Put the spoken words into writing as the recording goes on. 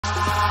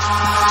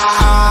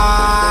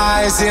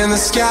In the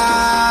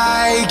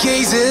sky,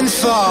 gazing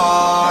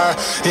far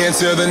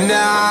into the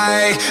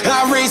night,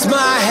 I raise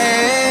my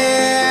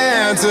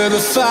hand to the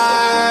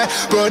fire,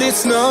 but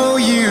it's no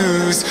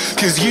use,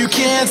 'cause you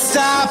can't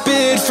stop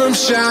it from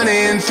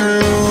shining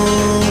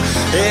through.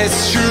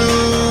 It's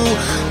true,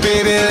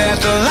 baby, let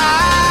the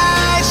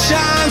light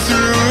shine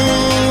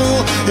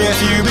through.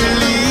 If you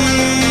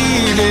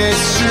believe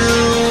it's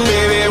true,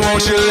 baby,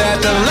 won't you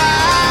let the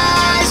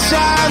light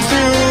shine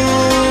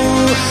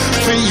through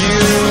for you,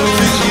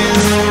 for you,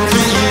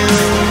 for you,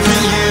 for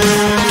you,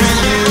 for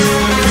you, for you, for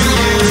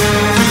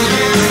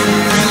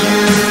you,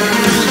 for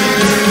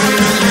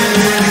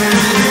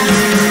you,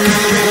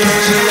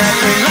 won't you let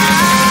the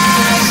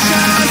light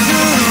shine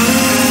through?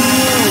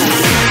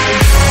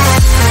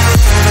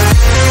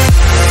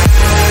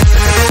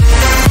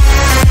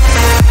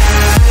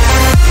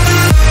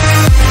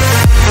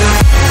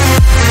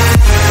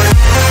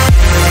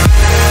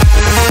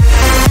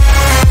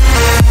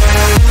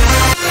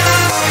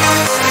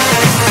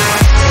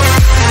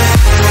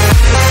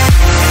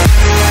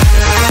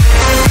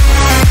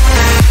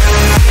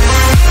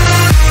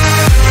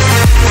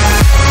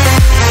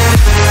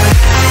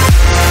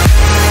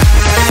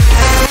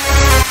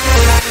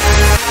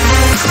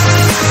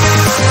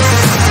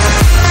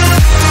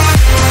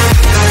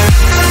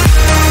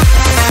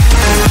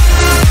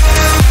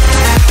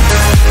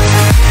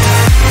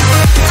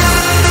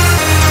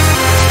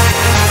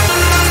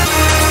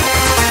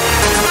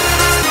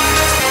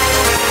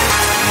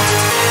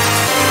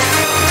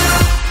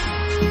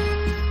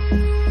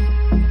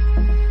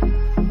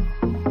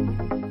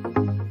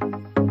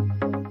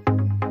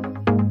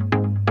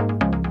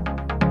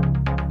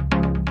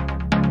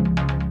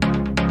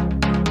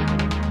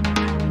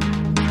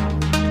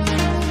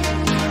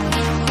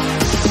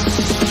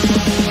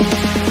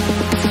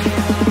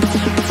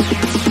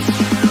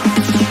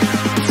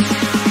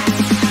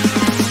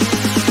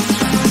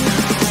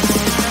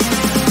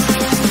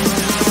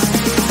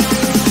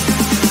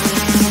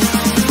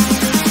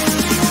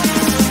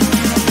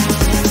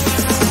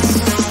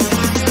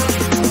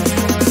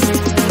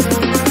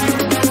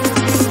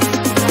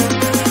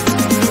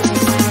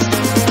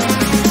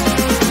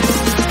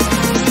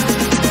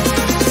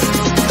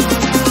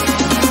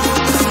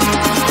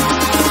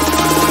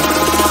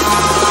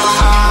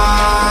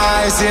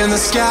 In the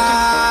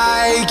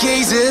sky,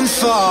 gazing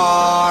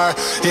far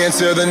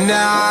into the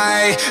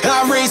night,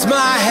 I raise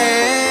my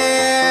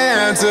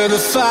hand to the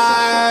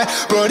fire,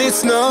 but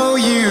it's no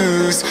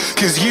use,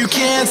 'cause you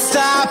can't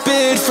stop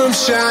it from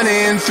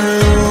shining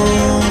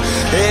through.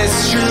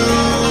 It's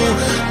true,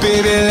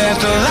 baby, let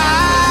the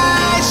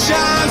light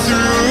shine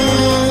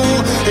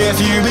through. If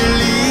you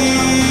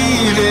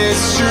believe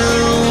it's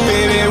true,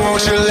 baby,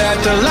 won't you let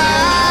the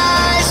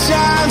light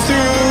shine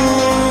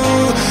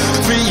through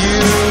for you,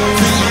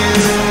 for you,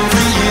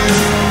 for you,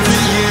 for you,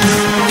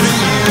 for you, for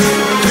you,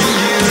 for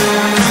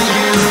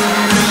you,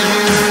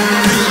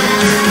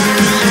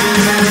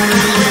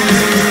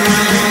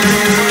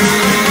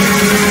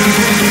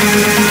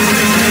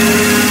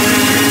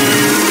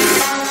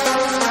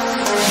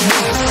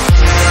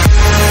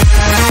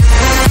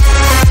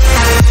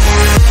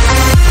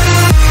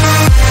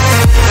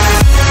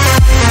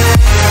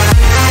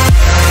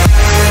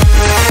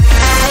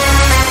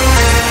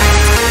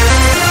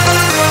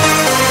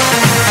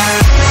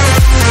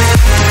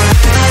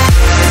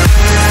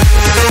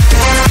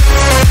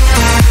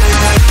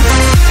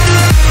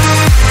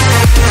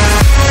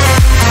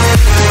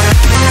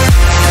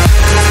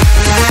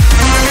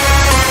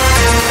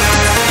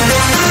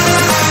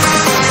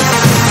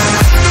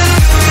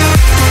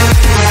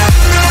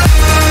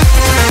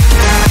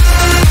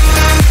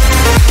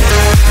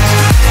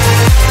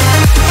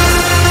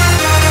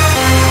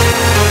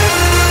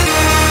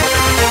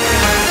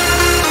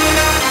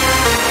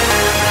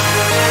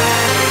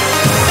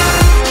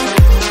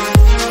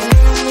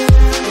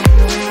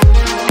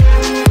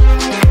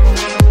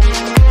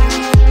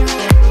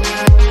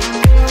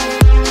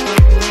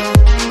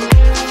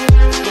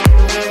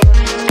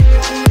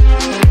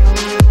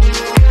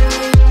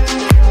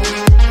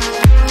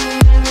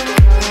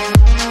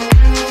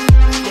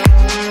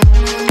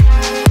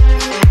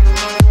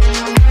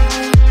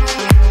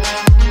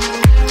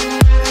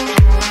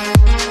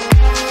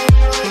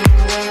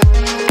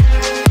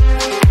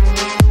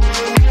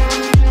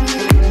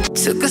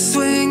 Took a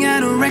swing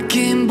at a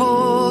wrecking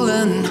ball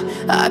and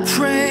I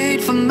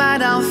prayed for my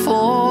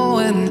downfall,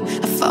 and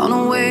I found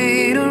a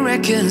way to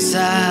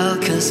reconcile,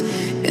 'cause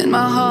in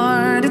my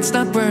heart it's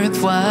not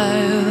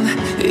worthwhile.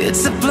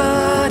 It's a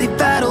bloody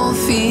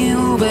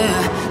battlefield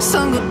where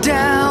some go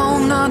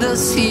down,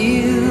 others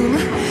heal.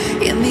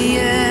 In the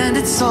end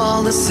it's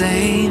all the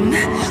same.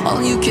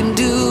 All you can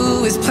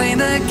do is play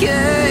the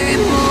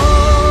game.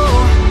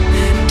 Oh,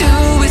 do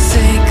we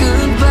say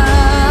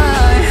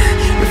goodbye?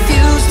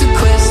 Refuse to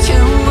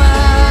question why.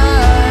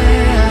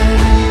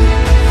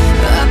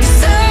 I'm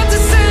sad to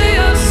say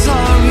I'm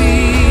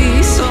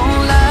sorry, so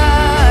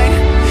lie.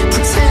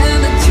 Pretend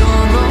that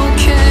you're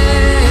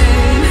okay.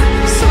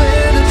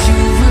 Swear that you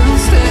will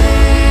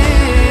stay.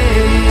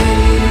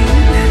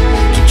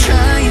 Keep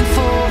trying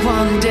for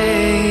one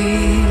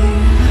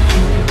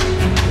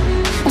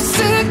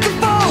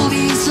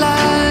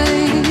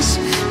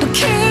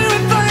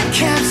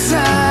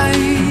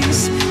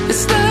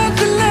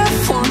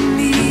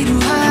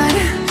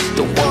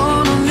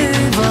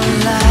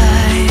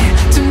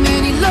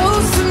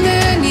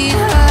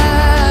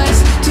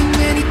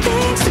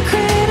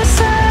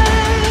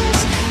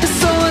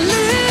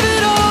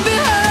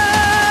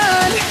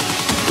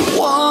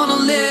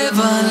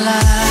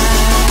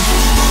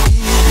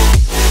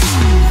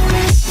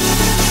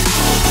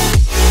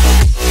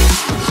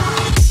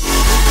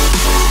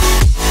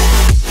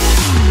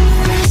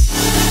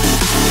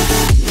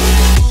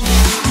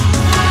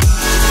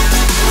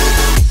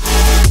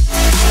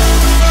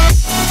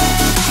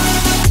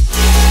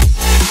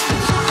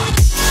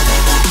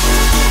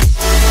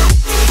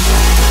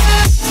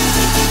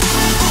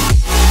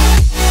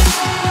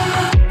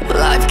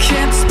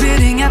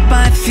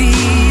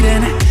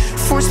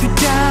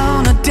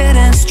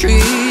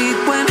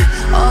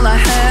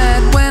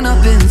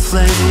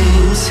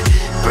flames,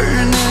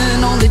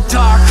 burning only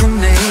dark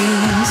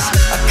remains.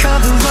 I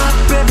cover up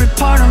every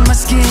part of my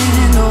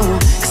skin, oh,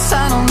 'cause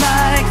I don't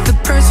like the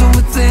person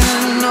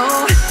within,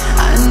 oh.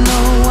 I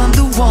know I'm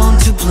the one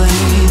to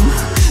blame.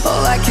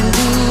 All I can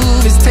do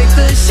is take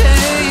the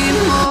shame,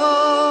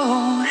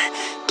 oh.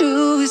 Do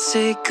we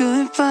say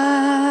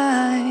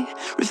goodbye?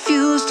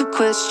 Refuse to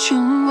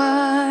question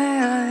why.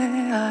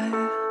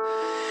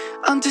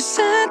 I'm too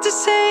sad to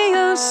say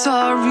I'm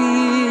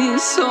sorry,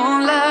 so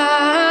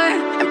lie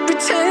and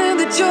pretend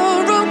that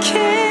you're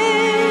okay.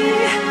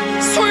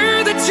 Swear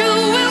that you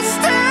will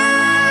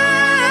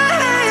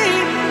stay.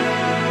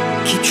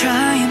 Keep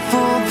trying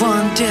for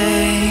one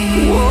day.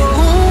 Whoa,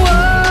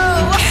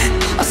 whoa.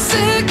 I'm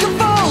sick of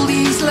all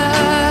these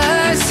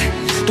lies.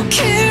 Don't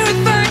care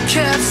if I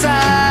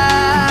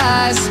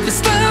capsize.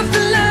 There's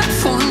nothing left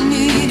for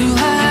me to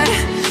hide.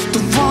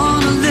 Don't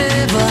wanna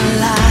live a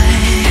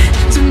lie.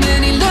 Too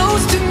many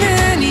lows, too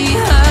many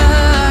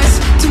highs,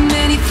 too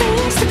many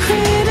things to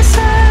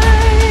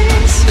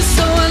criticize.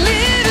 So I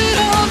leave it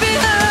all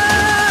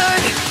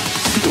behind.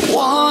 Don't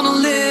wanna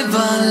live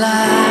a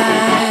lie.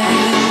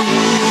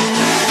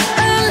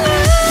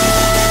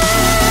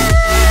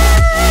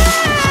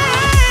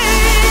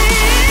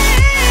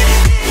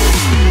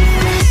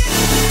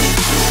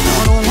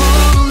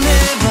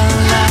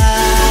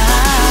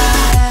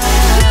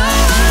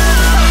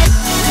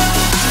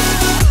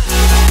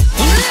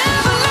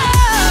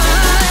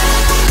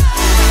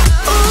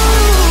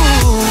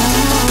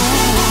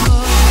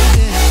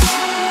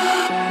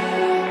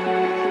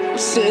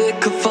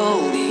 Sick of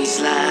all these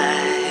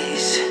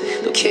lies.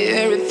 Don't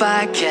care if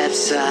I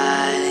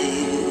capsize.